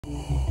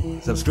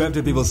Subscribe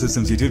to Pipl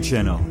Systems YouTube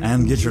channel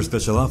and get your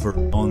special offer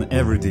on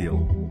every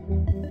deal.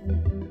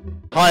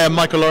 Hi, I'm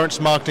Michael Lawrence,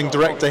 Marketing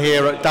Director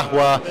here at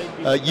Dahua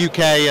UK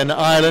and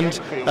Ireland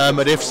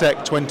at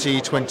IFSEC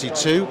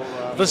 2022.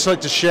 I'd just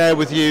like to share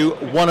with you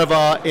one of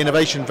our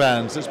innovation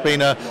vans that's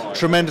been a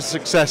tremendous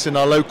success in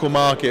our local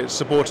market,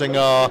 supporting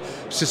our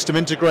system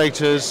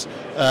integrators,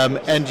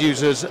 end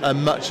users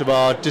and much of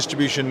our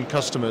distribution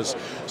customers.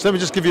 So let me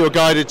just give you a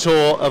guided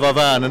tour of our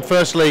van. And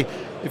firstly,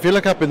 if you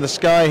look up in the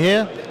sky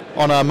here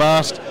on our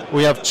mast,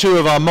 we have two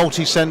of our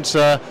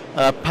multi-sensor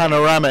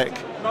panoramic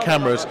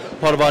cameras,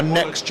 part of our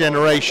next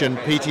generation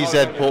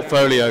PTZ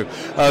portfolio.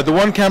 The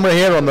one camera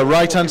here on the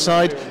right hand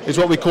side is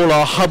what we call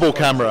our Hubble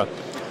camera.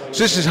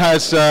 So this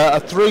has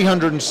a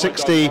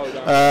 360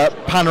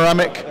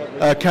 panoramic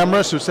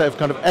camera, so instead of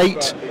kind of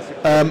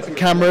 8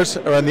 cameras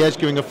around the edge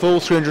giving a full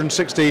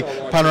 360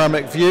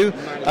 panoramic view,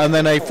 and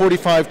then a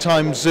 45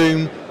 times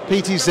zoom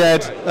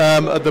PTZ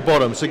at the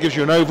bottom, so it gives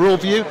you an overall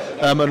view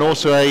and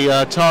also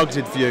a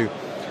targeted view.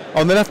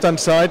 On the left hand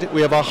side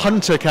we have our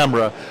Hunter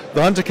camera.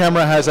 The Hunter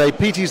camera has a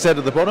PTZ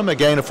at the bottom,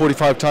 again a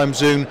 45 times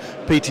zoom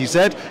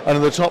PTZ, and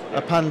at the top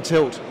a pan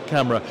tilt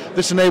camera.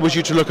 This enables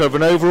you to look over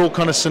an overall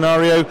kind of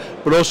scenario,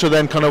 but also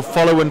then kind of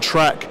follow and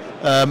track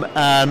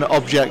an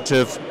object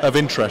of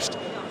interest.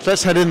 So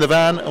let's head in the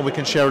van and we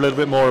can share a little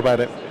bit more about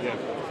it.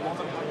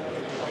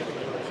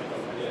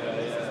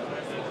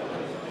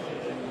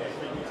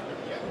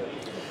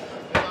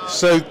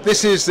 So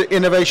this is the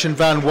Innovation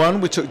Van 1.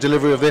 We took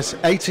delivery of this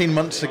 18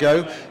 months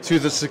ago. Through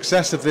the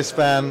success of this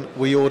van,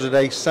 we ordered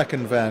a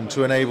second van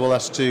to enable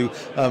us to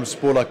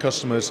support our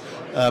customers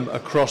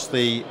across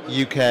the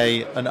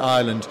UK and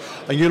Ireland.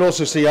 And you'll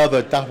also see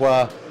other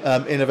Dahua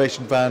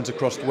innovation vans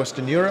across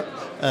Western Europe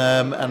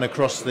and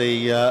across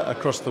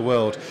the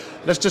world.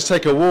 Let's just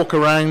take a walk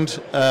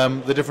around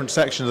the different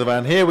sections of the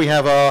van. Here we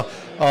have our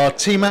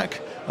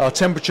TMAC, our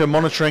temperature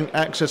monitoring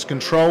access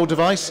control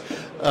device.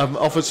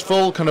 Offers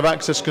full kind of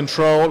access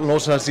control and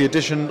also has the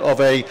addition of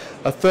a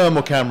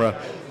thermal camera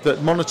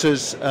that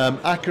monitors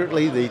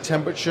accurately the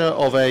temperature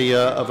of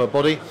a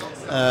body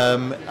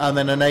and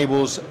then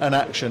enables an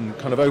action,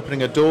 kind of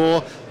opening a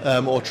door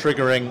or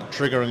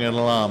triggering an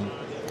alarm.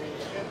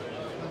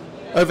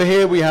 Over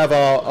here we have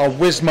our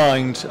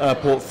WizMind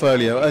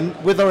portfolio, and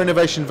with our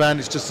innovation van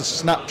it's just a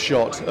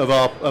snapshot of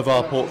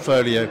our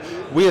portfolio.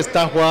 We as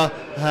Dahua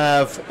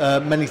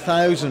have many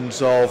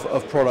thousands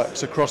of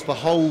products across the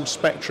whole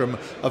spectrum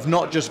of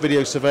not just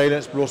video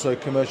surveillance but also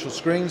commercial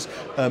screens,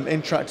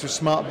 interactive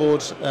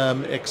smartboards,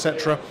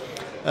 etc.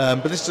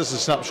 But this is just a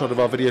snapshot of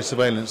our video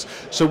surveillance.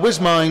 So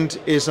WizMind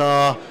is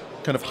our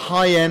kind of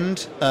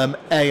high-end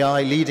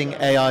AI, leading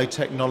AI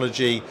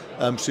technology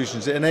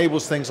solutions. It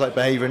enables things like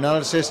behavior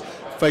analysis,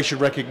 facial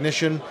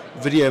recognition,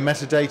 video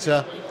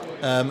metadata,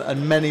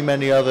 and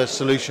many other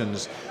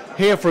solutions.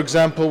 Here, for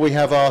example, we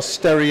have our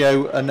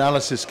stereo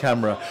analysis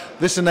camera.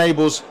 This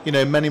enables,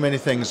 many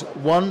things.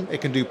 One,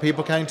 it can do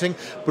people counting,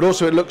 but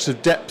also it looks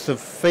at depth of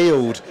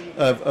field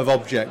of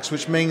objects,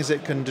 which means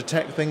it can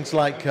detect things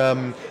like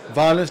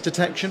violence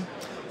detection.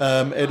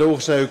 It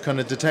also kind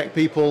of detect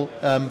people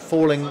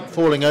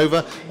falling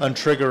over and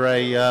trigger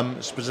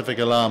a specific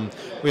alarm.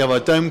 We have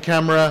our dome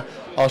camera,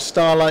 our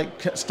Starlight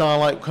kind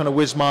of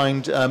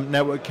WizMind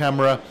network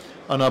camera,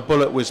 and our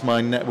Bullet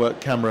WizMind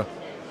network camera.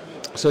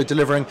 So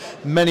delivering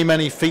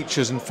many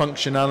features and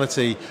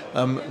functionality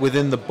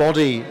within the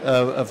body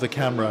of the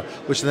camera,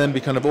 which will then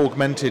be kind of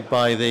augmented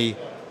by the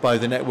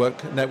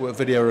network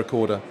video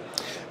recorder.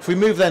 If we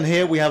move then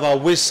here, we have our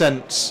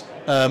WizSense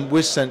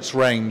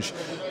range,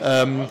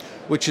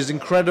 which is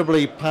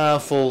incredibly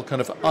powerful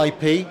kind of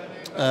IP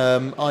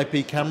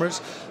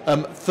cameras.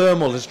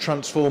 Thermal has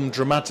transformed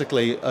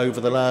dramatically over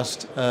the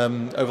last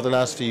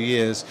few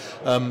years.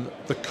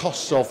 The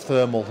costs of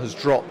thermal has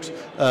dropped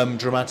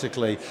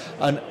dramatically,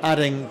 and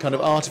adding kind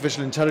of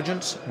artificial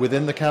intelligence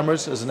within the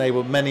cameras has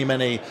enabled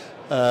many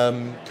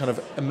kind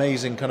of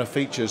amazing kind of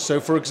features. So,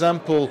 for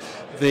example,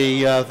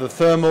 the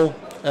thermal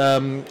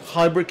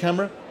hybrid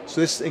camera.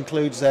 So this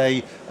includes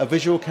a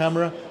visual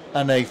camera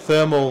and a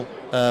thermal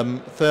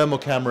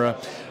camera,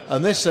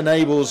 and this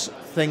enables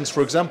things,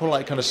 for example,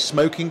 like kind of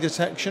smoking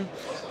detection.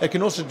 It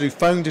can also do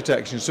phone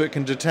detection, so it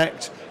can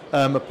detect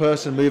a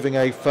person moving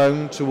a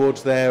phone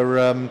towards their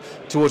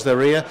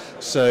ear.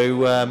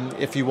 So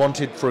if you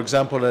wanted, for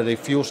example, at a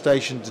fuel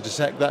station to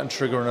detect that and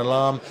trigger an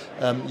alarm,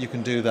 you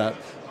can do that.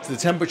 The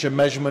temperature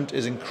measurement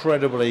is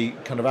incredibly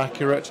kind of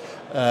accurate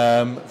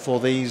for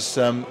these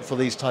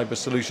type of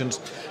solutions,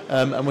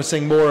 and we're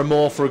seeing more and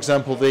more. For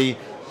example, the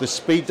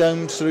speed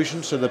dome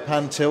solution, so the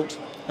pan tilt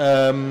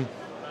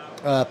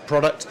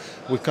product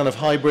with kind of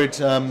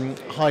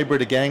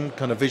hybrid again,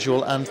 kind of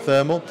visual and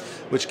thermal,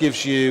 which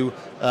gives you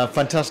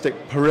fantastic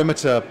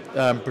perimeter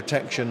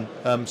protection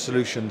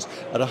solutions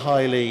at a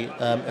highly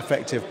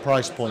effective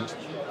price point.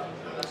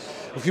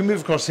 If you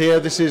move across here,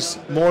 this is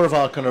more of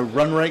our kind of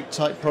run rate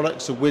type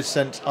products, so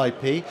WizSense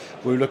IP,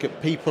 where we look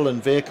at people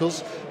and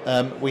vehicles.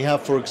 We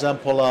have, for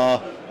example,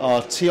 our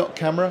our TIOC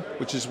camera,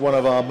 which is one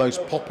of our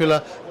most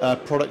popular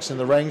products in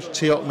the range.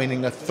 TIOC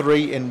meaning a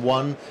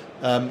 3-in-1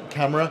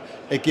 camera.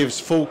 It gives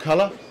full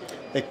color.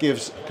 It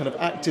gives kind of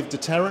active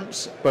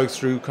deterrence, both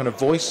through kind of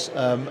voice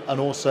and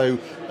also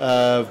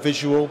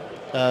visual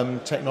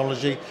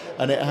technology.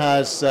 And it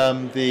has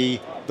the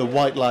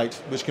white light,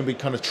 which can be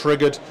kind of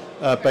triggered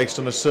based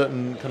on a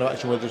certain kind of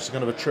action, whether it's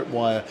kind of a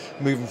tripwire,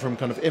 moving from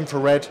kind of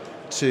infrared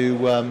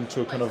to a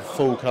kind of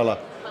full color.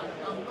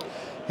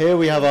 Here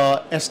we have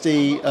our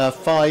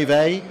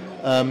SD5A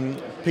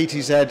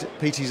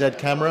PTZ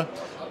camera,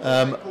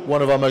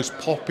 one of our most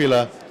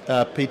popular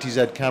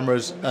PTZ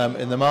cameras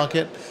in the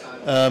market.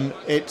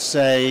 It's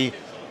an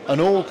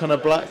all kind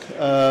of black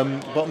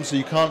bottom, so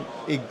you can't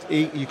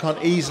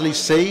easily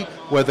see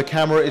where the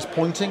camera is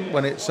pointing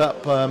when it's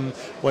up on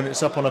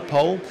a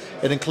pole.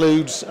 It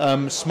includes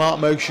smart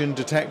motion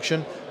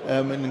detection,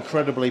 an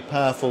incredibly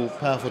powerful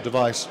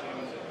device.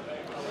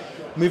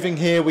 Moving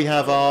here, we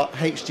have our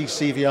HD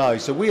CVI.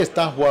 So we as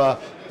Dahua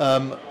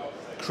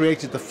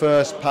created the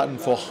first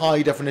patent for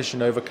high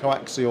definition over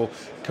coaxial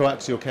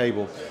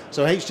cable.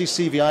 So HD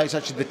CVI is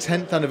actually the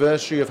 10th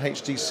anniversary of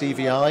HD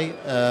CVI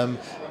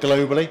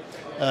globally.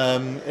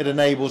 It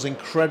enables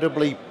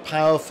incredibly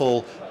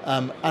powerful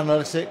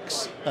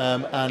analytics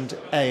and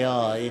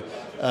AI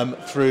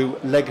through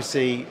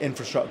legacy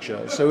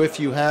infrastructure. So if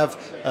you have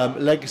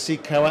legacy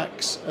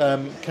coax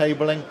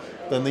cabling,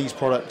 then these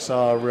products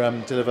are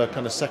deliver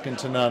kind of second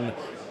to none,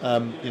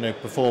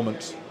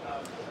 performance.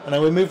 And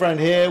then we move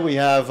around here. We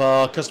have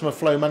our customer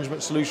flow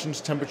management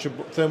solutions,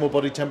 thermal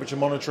body temperature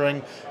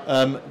monitoring,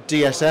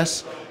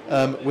 DSS.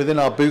 Within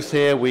our booth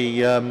here,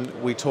 we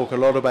talk a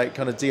lot about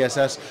kind of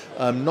DSS,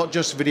 not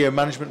just video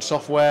management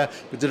software,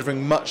 but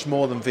delivering much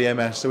more than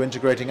VMS. So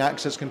integrating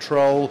access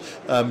control,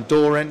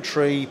 door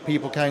entry,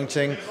 people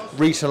counting,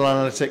 retail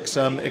analytics,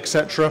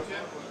 etc.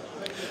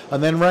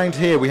 And then round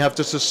here we have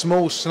just a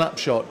small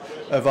snapshot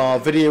of our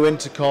video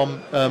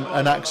intercom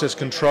and access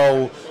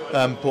control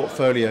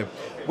portfolio.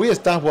 We as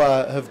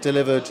Dahua have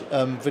delivered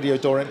video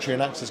door entry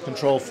and access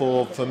control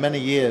for many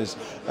years,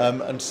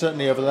 and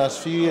certainly over the last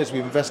few years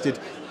we've invested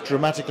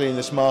dramatically in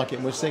this market,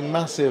 and we're seeing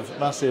massive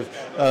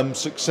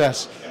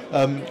success.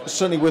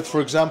 Certainly with, for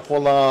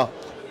example, our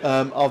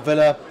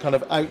villa kind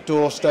of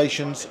outdoor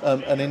stations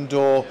and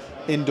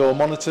indoor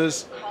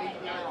monitors,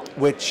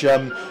 which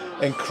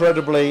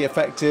incredibly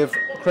effective,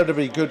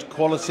 incredibly good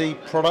quality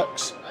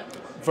products,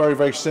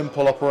 very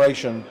simple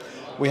operation.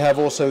 We have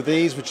also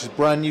these, which is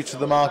brand new to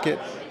the market,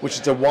 which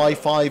is a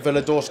Wi-Fi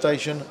villa door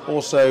station,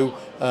 also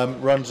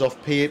runs off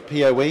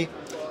PoE,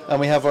 and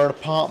we have our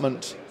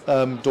apartment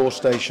door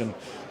station.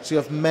 So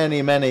you have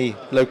many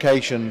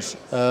locations,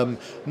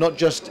 not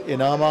just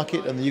in our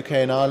market and the UK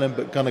and Ireland,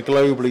 but kind of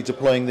globally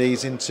deploying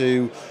these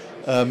into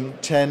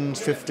 10s,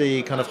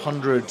 50, kind of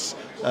hundreds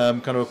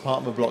kind of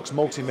apartment blocks,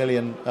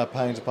 multi-million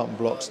pounds apartment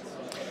blocks.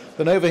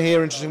 Then over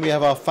here, interestingly, we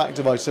have our FAC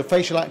device, so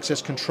facial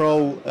access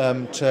control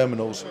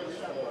terminals.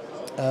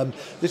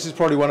 This is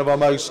probably one of our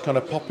most kind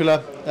of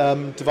popular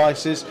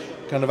devices,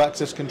 kind of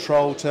access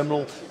control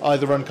terminal,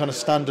 either run kind of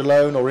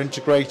standalone or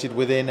integrated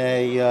within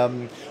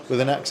an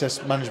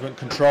access management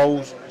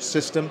control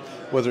system,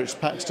 whether it's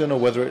Paxton or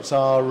whether it's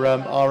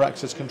our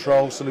access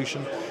control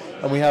solution.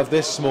 And we have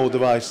this small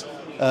device.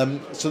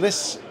 So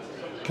this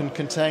can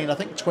contain, I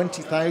think,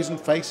 20,000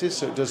 faces,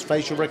 so it does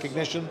facial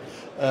recognition.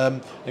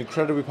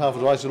 Incredibly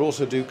powerful device. It'll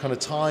also do kind of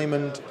time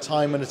and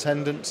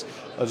attendance,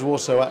 as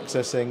also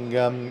accessing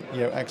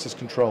access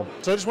control.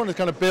 So I just wanted to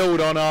kind of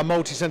build on our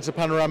multi-sensor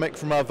panoramic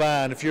from our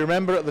van. If you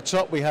remember, at the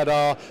top we had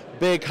our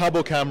big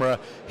Hubble camera.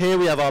 Here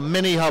we have our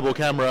mini Hubble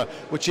camera,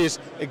 which is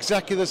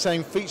exactly the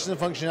same features and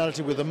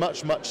functionality with a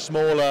much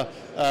smaller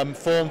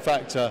form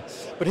factor.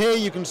 But here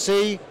you can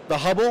see the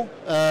Hubble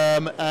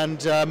and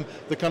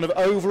the kind of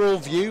overall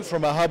view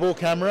from a Hubble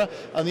camera.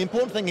 And the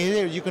important thing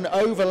here, you can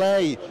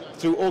overlay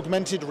through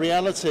augmented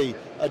reality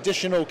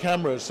additional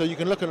cameras, so you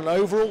can look at an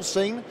overall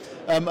scene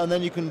and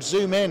then you can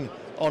zoom in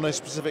on a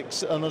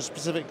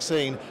specific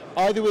scene,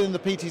 either within the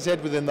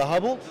PTZ within the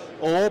Hubble,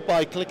 or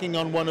by clicking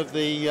on one of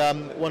these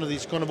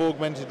kind of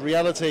augmented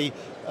reality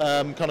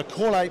kind of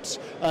call-outs,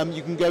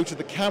 you can go to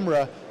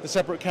the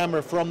separate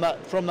camera from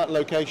that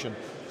location.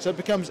 So it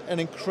becomes an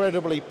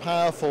incredibly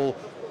powerful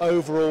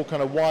overall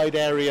kind of wide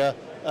area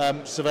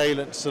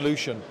surveillance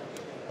solution.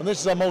 And this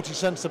is our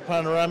multi-sensor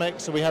panoramic.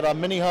 So we had our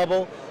mini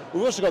Hubble.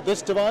 We've also got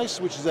this device,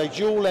 which is a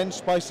dual lens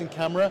splicing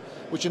camera,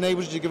 which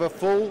enables you to give a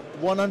full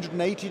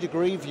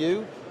 180-degree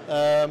view,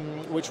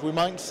 which we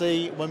might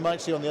see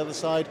on the other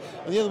side.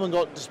 And the other one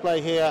got display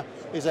here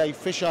is a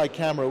fisheye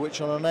camera, which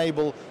will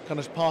enable kind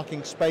of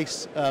parking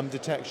space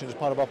detection as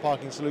part of our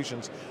parking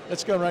solutions.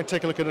 Let's go around and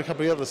take a look at a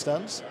couple of the other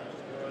stands.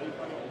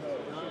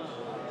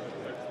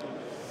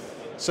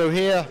 So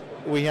here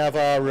we have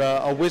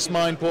our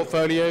WizMind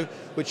portfolio,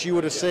 which you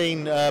would have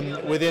seen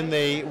within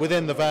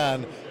the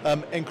van.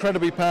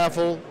 Incredibly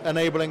powerful,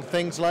 enabling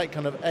things like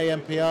kind of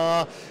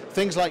AMPR,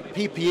 things like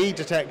PPE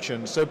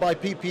detection. So by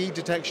PPE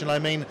detection, I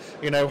mean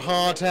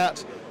hard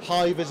hat,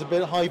 high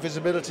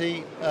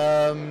visibility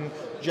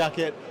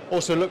jacket,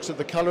 also looks at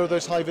the color of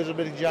those high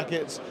visibility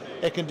jackets.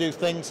 It can do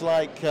things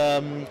like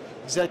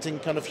detecting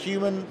kind of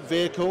human,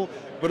 vehicle,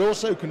 but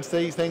also can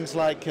see things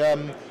like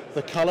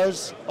the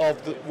colors of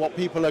what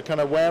people are kind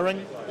of wearing,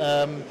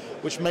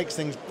 which makes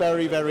things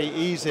very, very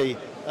easy.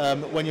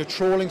 When you're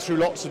trawling through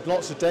lots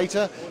of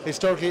data,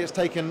 historically it's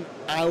taken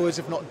hours,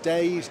 if not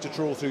days, to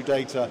trawl through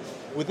data.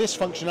 With this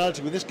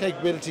functionality, with this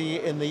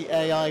capability in the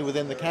AI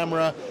within the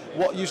camera,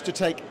 what used to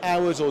take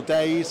hours or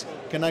days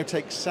can now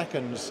take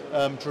seconds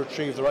to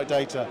retrieve the right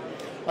data.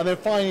 And then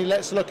finally,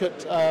 let's look at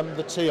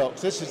the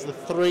TOX. This is the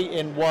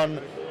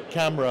 3-in-1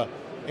 camera.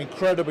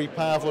 Incredibly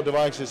powerful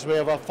devices. We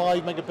have our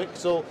 5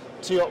 megapixel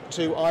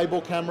TOC2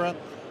 eyeball camera.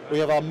 We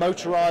have our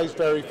motorized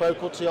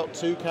varifocal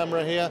TOC2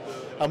 camera here,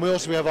 and we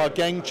also have our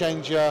game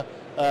changer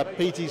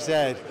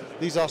PTZ.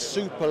 These are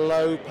super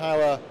low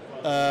power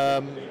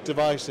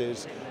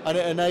devices, and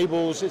it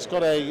enables, it's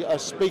got a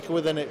speaker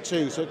within it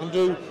too, so it can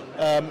do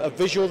a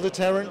visual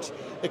deterrent,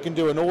 it can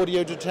do an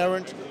audio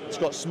deterrent, it's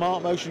got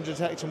smart motion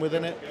detection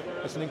within it.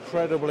 It's an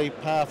incredibly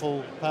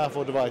powerful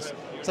device.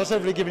 So that's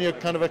hopefully giving you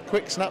kind of a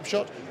quick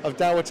snapshot of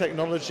Dahua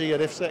Technology at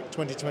IFSEC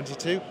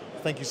 2022.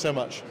 Thank you so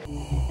much.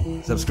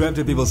 Subscribe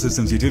to Pipl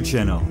Systems YouTube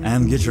channel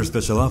and get your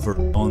special offer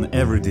on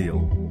every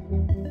deal.